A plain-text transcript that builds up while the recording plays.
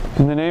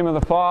In the name of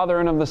the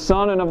Father, and of the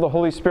Son, and of the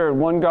Holy Spirit,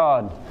 one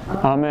God.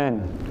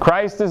 Amen.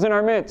 Christ is in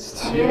our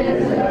midst. He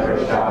is and ever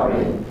shall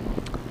be.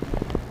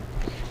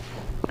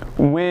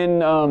 When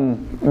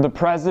the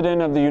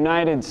President of the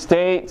United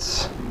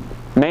States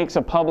makes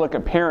a public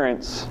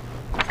appearance,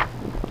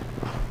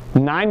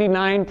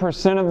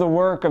 99% of the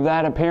work of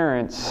that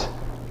appearance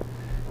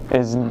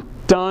is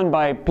done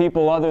by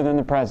people other than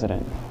the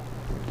President.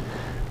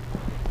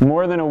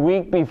 More than a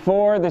week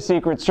before, the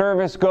Secret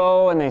Service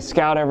go and they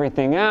scout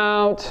everything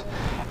out,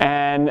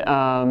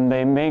 and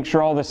they make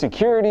sure all the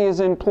security is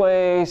in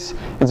place.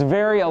 It's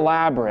very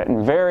elaborate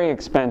and very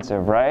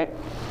expensive, right?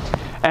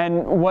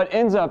 And what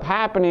ends up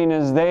happening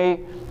is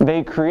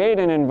they create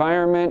an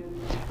environment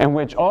in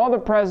which all the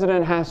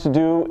president has to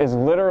do is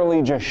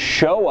literally just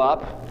show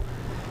up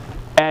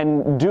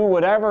and do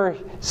whatever,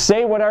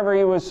 say whatever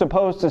he was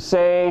supposed to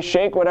say,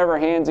 shake whatever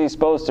hands he's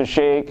supposed to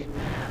shake,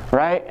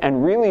 right?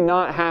 And really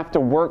not have to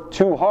work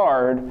too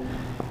hard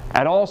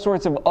at all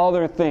sorts of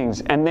other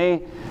things. And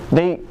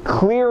they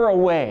clear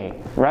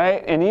away,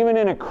 right? And even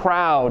in a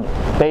crowd,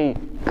 they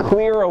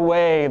clear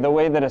away the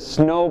way that a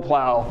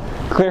snowplow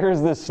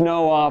clears the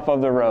snow off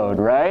of the road,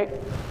 right?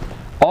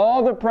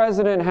 All the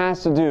president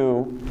has to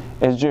do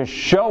is just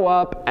show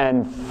up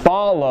and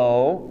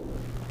follow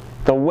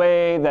the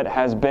way that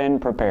has been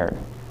prepared.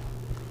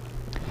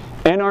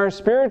 In our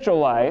spiritual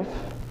life,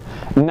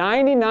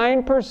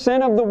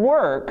 99% of the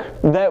work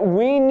that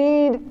we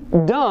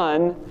need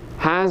done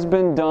has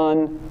been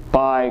done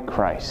by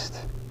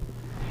Christ.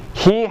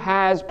 He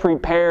has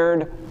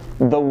prepared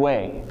the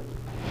way.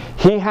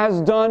 He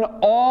has done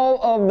all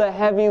of the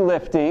heavy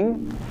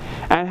lifting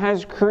and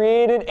has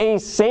created a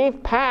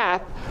safe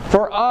path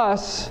for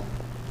us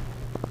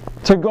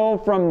to go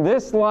from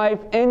this life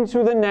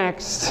into the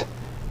next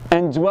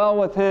and dwell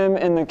with Him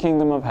in the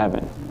kingdom of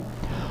heaven.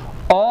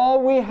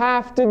 All we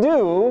have to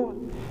do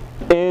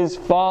is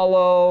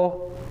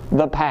follow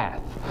the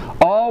path.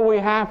 All we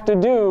have to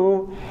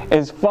do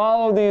is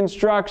follow the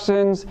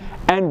instructions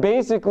and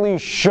basically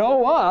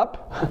show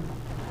up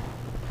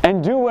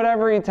and do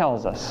whatever He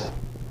tells us.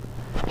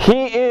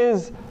 He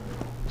is,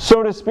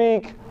 so to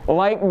speak,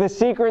 like the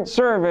Secret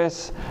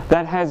Service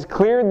that has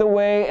cleared the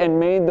way and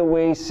made the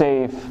way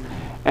safe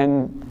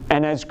and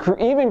has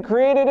even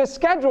created a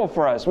schedule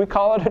for us. We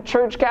call it a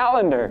church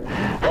calendar.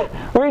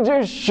 We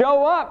just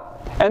show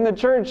up and the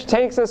church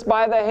takes us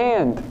by the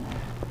hand.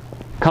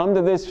 Come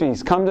to this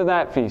feast, come to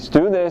that feast,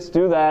 do this,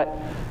 do that.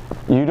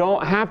 You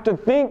don't have to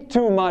think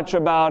too much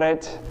about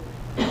it.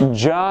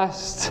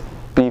 Just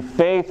be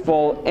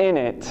faithful in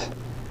it,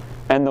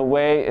 and the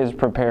way is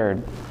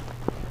prepared.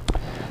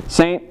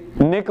 Saint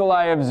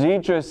Nikolai of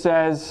Zitra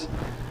says,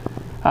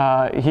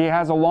 he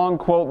has a long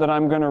quote that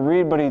I'm going to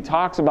read, but he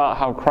talks about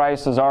how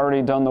Christ has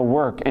already done the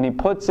work, and he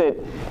puts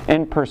it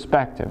in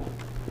perspective.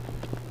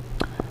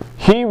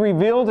 He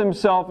revealed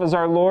Himself as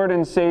our Lord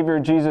and Savior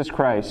Jesus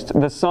Christ,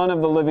 the Son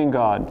of the living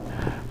God.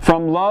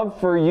 From love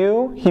for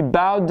you, He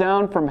bowed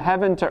down from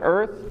heaven to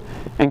earth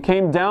and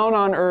came down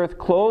on earth,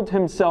 clothed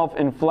Himself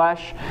in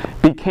flesh,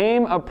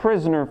 became a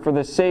prisoner for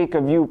the sake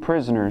of you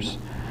prisoners,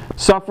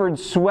 suffered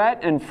sweat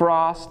and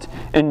frost,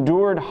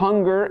 endured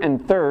hunger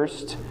and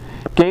thirst,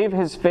 gave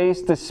His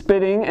face to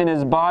spitting and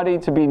His body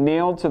to be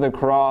nailed to the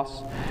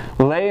cross,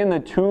 lay in the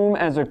tomb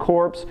as a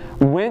corpse,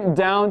 went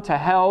down to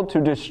hell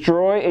to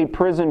destroy a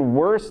prison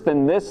worse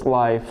than this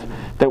life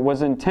that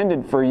was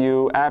intended for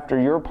you after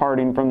your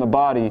parting from the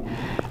body,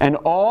 and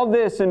all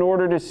this in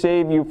order to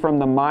save you from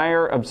the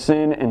mire of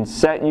sin and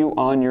set you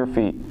on your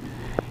feet.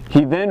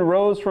 He then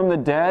rose from the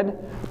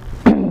dead,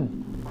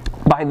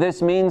 by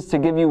this means to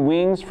give you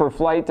wings for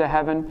flight to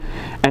heaven,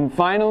 and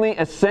finally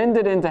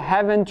ascended into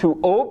heaven to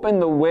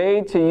open the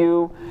way to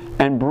you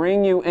and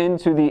bring you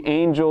into the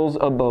angels'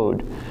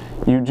 abode.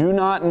 You do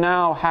not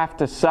now have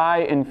to sigh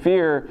in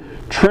fear,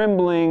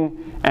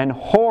 trembling, and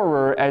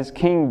horror as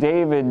King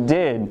David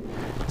did.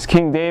 As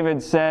King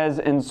David says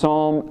in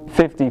Psalm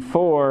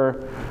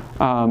 54,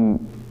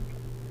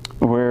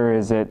 where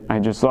is it? I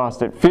just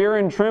lost it. Fear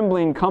and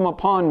trembling come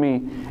upon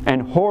me,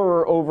 and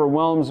horror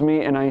overwhelms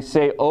me, and I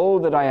say, oh,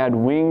 that I had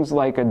wings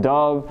like a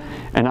dove,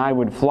 and I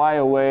would fly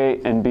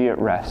away and be at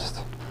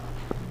rest.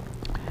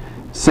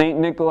 Saint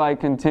Nikolai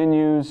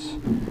continues,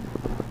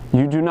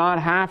 you do not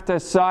have to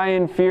sigh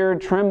in fear,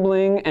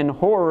 trembling, and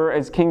horror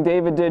as King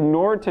David did,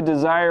 nor to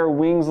desire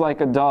wings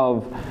like a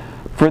dove,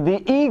 for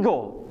the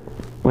eagle,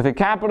 with a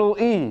capital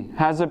E,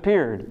 has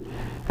appeared,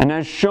 and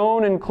has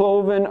shone and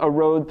cloven a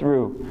road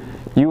through.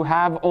 You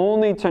have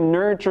only to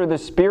nurture the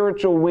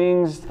spiritual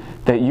wings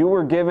that you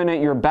were given at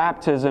your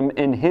baptism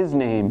in His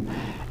name,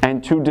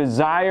 and to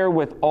desire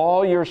with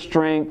all your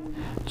strength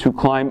to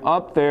climb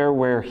up there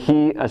where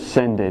He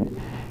ascended.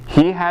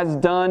 He has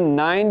done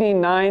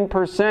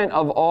 99%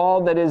 of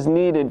all that is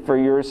needed for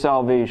your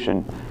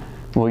salvation.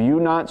 Will you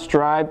not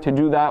strive to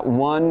do that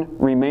one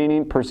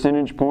remaining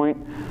percentage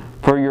point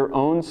for your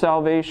own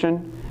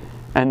salvation?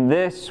 And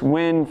this,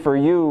 when for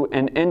you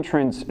an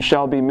entrance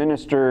shall be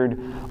ministered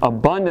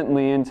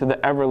abundantly into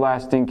the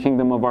everlasting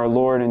kingdom of our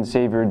Lord and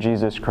Savior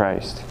Jesus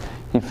Christ.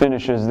 He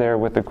finishes there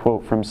with a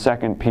quote from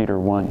 2 Peter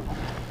 1.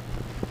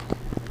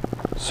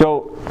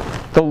 So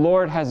the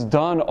Lord has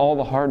done all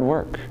the hard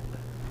work.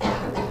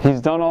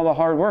 He's done all the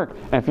hard work.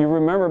 And if you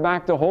remember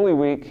back to Holy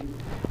Week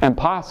and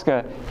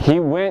Pascha, He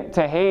went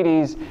to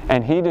Hades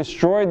and He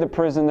destroyed the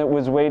prison that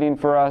was waiting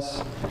for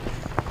us.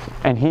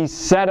 And He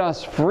set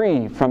us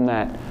free from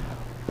that.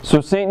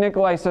 So St.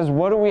 Nikolai says,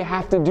 what do we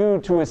have to do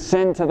to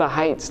ascend to the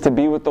heights, to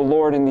be with the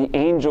Lord in the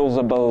angels'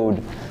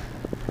 abode?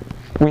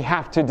 We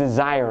have to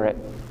desire it.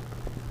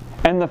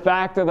 And the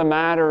fact of the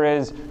matter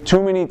is,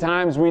 too many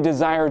times we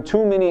desire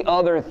too many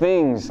other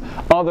things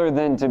other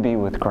than to be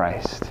with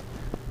Christ.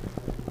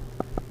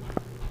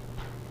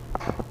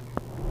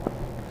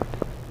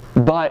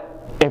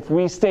 But if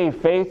we stay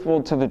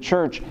faithful to the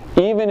church,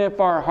 even if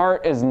our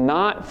heart is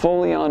not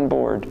fully on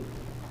board,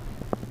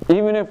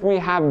 even if we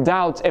have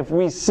doubts, if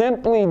we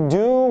simply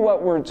do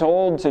what we're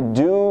told to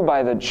do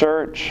by the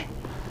church,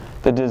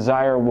 the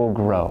desire will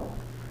grow.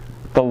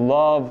 The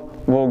love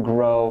will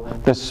grow.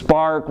 The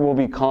spark will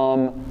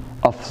become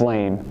a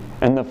flame.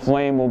 And the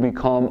flame will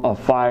become a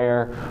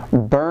fire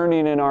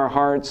burning in our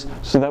hearts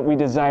so that we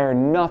desire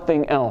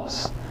nothing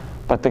else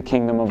but the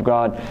kingdom of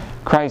God.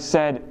 Christ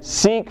said,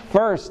 seek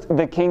first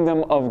the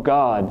kingdom of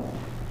God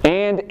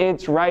and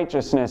its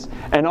righteousness,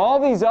 and all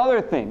these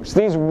other things,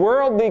 these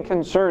worldly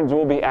concerns,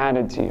 will be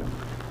added to you.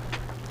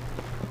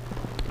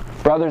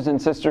 Brothers and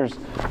sisters,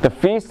 the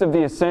Feast of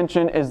the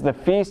Ascension is the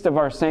feast of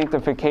our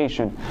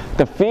sanctification,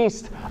 the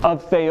feast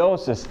of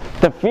Theosis,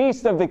 the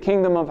feast of the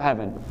kingdom of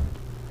heaven.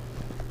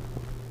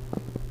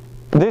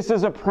 This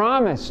is a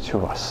promise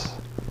to us.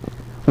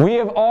 We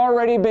have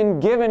already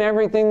been given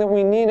everything that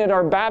we need at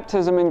our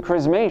baptism and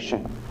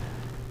chrismation.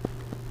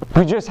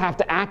 We just have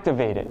to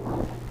activate it.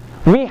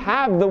 We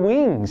have the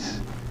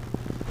wings.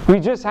 We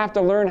just have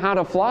to learn how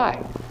to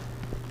fly.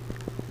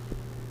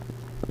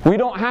 We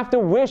don't have to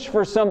wish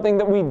for something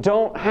that we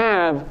don't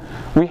have.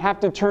 We have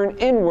to turn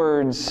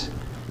inwards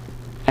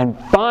and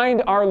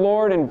find our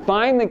Lord and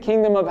find the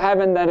kingdom of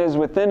heaven that is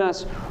within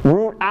us.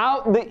 Root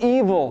out the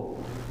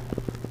evil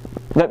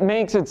that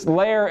makes its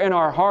lair in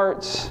our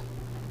hearts.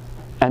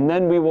 And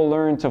then we will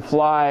learn to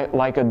fly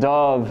like a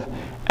dove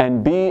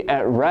and be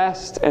at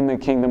rest in the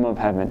kingdom of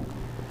heaven.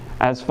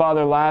 As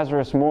Father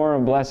Lazarus Moore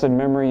of blessed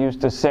memory used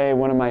to say,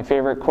 one of my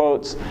favorite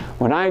quotes,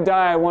 when I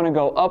die, I want to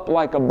go up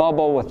like a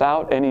bubble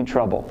without any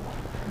trouble.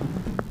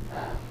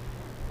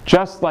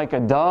 Just like a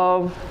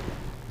dove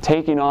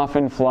taking off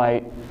in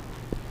flight,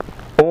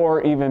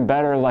 or even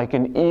better, like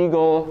an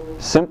eagle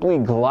simply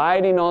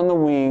gliding on the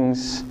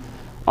wings,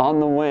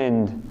 on the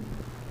wind,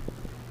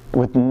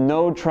 with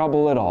no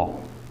trouble at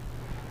all.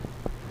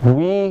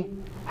 We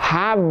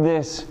have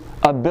this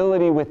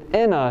ability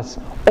within us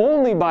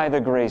only by the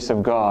grace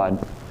of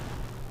God,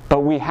 but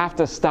we have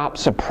to stop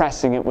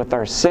suppressing it with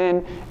our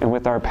sin and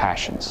with our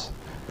passions.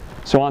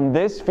 So on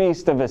this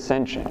Feast of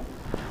Ascension,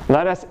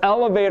 let us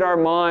elevate our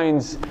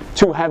minds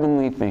to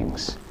heavenly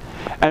things.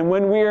 And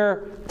when we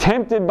are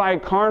tempted by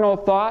carnal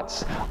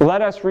thoughts,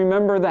 let us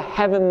remember the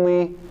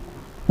heavenly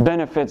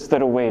benefits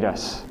that await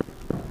us.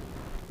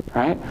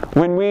 Right?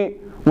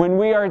 When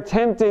we are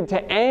tempted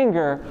to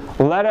anger,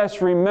 let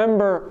us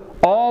remember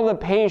all the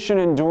patient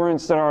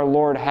endurance that our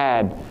Lord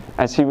had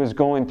as He was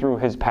going through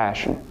His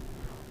passion.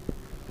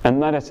 And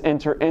let us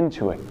enter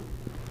into it.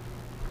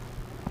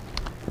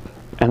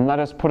 And let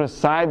us put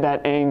aside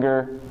that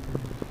anger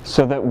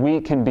so that we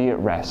can be at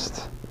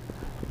rest.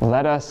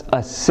 Let us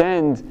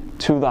ascend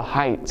to the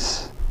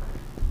heights.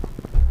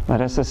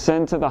 Let us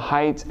ascend to the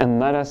heights and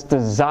let us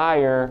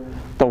desire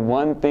the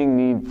one thing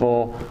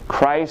needful,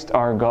 Christ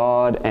our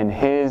God and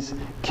His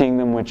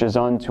kingdom which is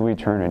unto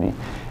eternity.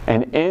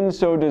 And in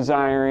so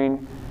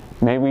desiring,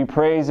 may we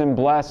praise and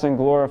bless and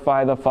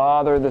glorify the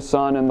Father, the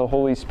Son, and the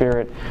Holy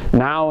Spirit,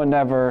 now and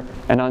ever,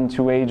 and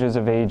unto ages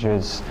of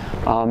ages.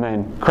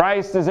 Amen.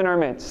 Christ is in our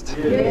midst.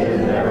 He is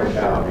and ever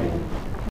shall be.